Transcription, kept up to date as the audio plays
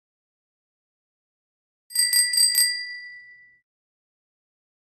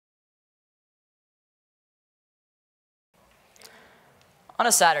On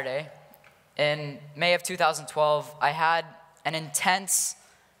a Saturday in May of 2012, I had an intense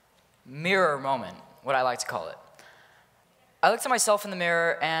mirror moment, what I like to call it. I looked at myself in the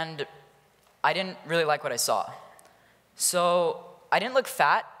mirror and I didn't really like what I saw. So I didn't look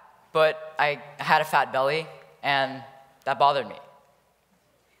fat, but I had a fat belly, and that bothered me.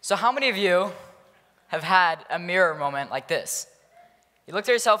 So how many of you have had a mirror moment like this? You looked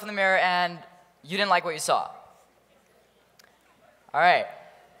at yourself in the mirror and you didn't like what you saw. All right.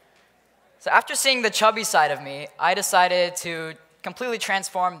 So after seeing the chubby side of me, I decided to completely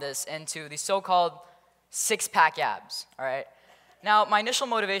transform this into the so-called six-pack abs, all right? Now, my initial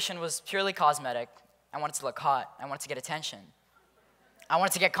motivation was purely cosmetic. I wanted to look hot. I wanted to get attention. I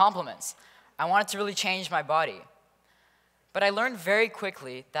wanted to get compliments. I wanted to really change my body. But I learned very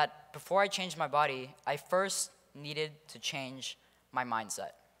quickly that before I changed my body, I first needed to change my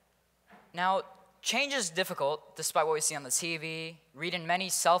mindset. Now, change is difficult, despite what we see on the TV, read in many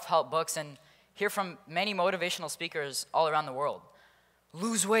self-help books, and hear from many motivational speakers all around the world.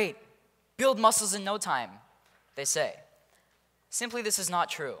 Lose weight, build muscles in no time, they say. Simply, this is not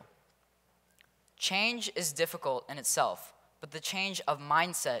true. Change is difficult in itself, but the change of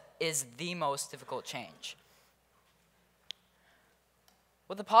mindset is the most difficult change.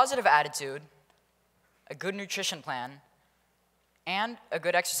 With a positive attitude, a good nutrition plan, and a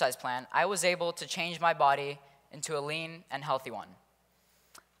good exercise plan, I was able to change my body into a lean and healthy one.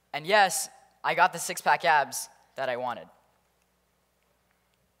 And yes, I got the six-pack abs that I wanted.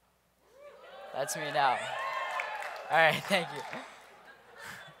 That's me now. All right, thank you.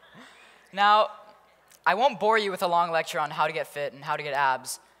 Now, I won't bore you with a long lecture on how to get fit and how to get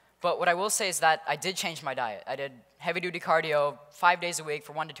abs, but what I will say is that I did change my diet. I did heavy-duty cardio 5 days a week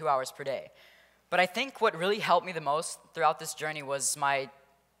for 1 to 2 hours per day. But I think what really helped me the most throughout this journey was my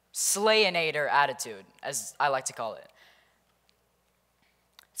Slayinator attitude, as I like to call it.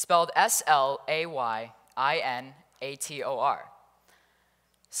 It's spelled S-L-A-Y-I-N-A-T-O-R.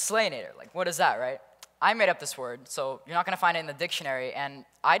 Slayinator, like what is that, right? I made up this word, so you're not going to find it in the dictionary, and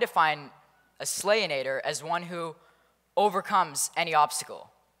I define a Slayinator as one who overcomes any obstacle.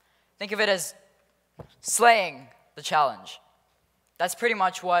 Think of it as slaying the challenge. That's pretty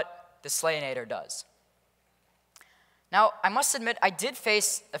much what the Slayinator does. Now, I must admit, I did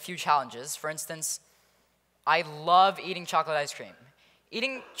face a few challenges. For instance, I love eating chocolate ice cream.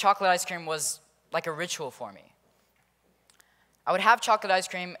 Eating chocolate ice cream was like a ritual for me. I would have chocolate ice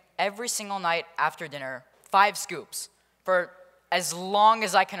cream every single night after dinner, 5 scoops, for as long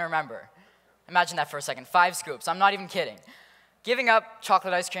as I can remember. Imagine that for a second, 5 scoops. I'm not even kidding. Giving up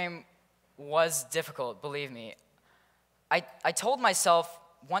chocolate ice cream was difficult, believe me. I told myself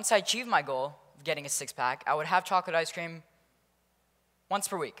once I achieved my goal of getting a six-pack, I would have chocolate ice cream once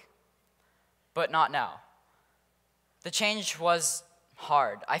per week, but not now. The change was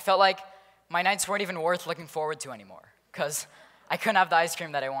hard. I felt like my nights weren't even worth looking forward to anymore because I couldn't have the ice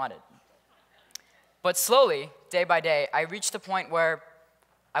cream that I wanted. But slowly, day by day, I reached a point where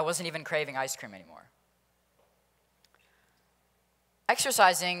I wasn't even craving ice cream anymore.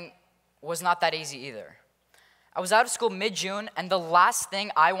 Exercising was not that easy either. I was out of school mid-June, and the last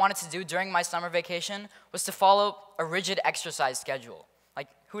thing I wanted to do during my summer vacation was to follow a rigid exercise schedule. Like,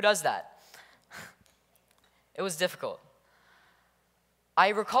 who does that? It was difficult. I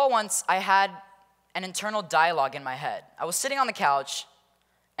recall once I had an internal dialogue in my head. I was sitting on the couch,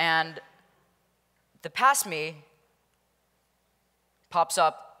 and the past me pops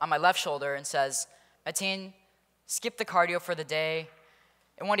up on my left shoulder and says, "Matin, skip the cardio for the day.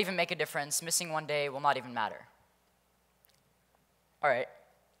 It won't even make a difference. Missing 1 day will not even matter." All right.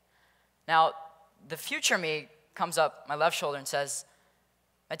 Now, the future me comes up my left shoulder and says,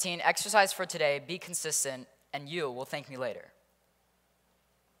 "Matin, exercise for today, be consistent, and you will thank me later."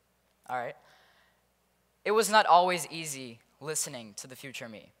 All right. It was not always easy listening to the future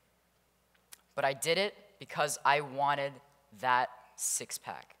me, but I did it because I wanted that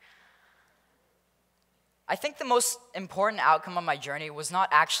six-pack. I think the most important outcome of my journey was not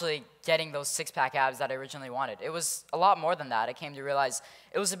actually getting those six-pack abs that I originally wanted. It was a lot more than that. I came to realize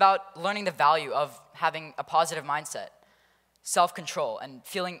it was about learning the value of having a positive mindset, self-control, and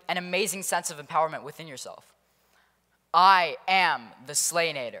feeling an amazing sense of empowerment within yourself. I am the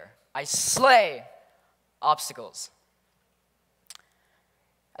Slayinator. I slay obstacles.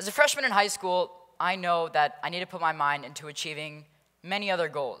 As a freshman in high school, I know that I need to put my mind into achieving many other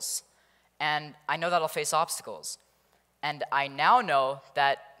goals. And I know that I'll face obstacles. And I now know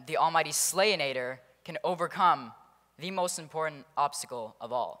that the almighty Slayinator can overcome the most important obstacle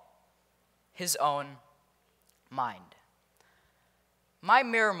of all, his own mind. My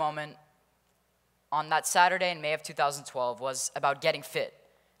mirror moment on that Saturday in May of 2012 was about getting fit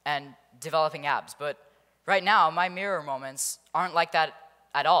and developing abs. But right now, my mirror moments aren't like that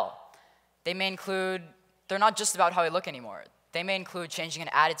at all. They may include, they're not just about how I look anymore. They may include changing an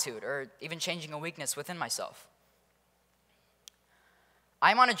attitude or even changing a weakness within myself.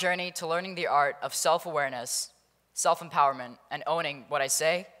 I'm on a journey to learning the art of self-awareness, self-empowerment, and owning what I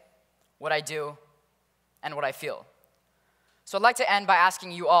say, what I do, and what I feel. So I'd like to end by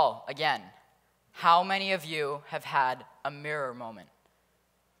asking you all, again, how many of you have had a mirror moment?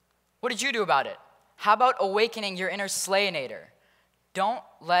 What did you do about it? How about awakening your inner Slayinator? Don't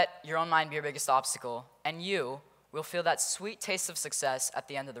let your own mind be your biggest obstacle, and you will feel that sweet taste of success at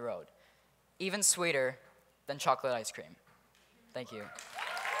the end of the road, even sweeter than chocolate ice cream. Thank you.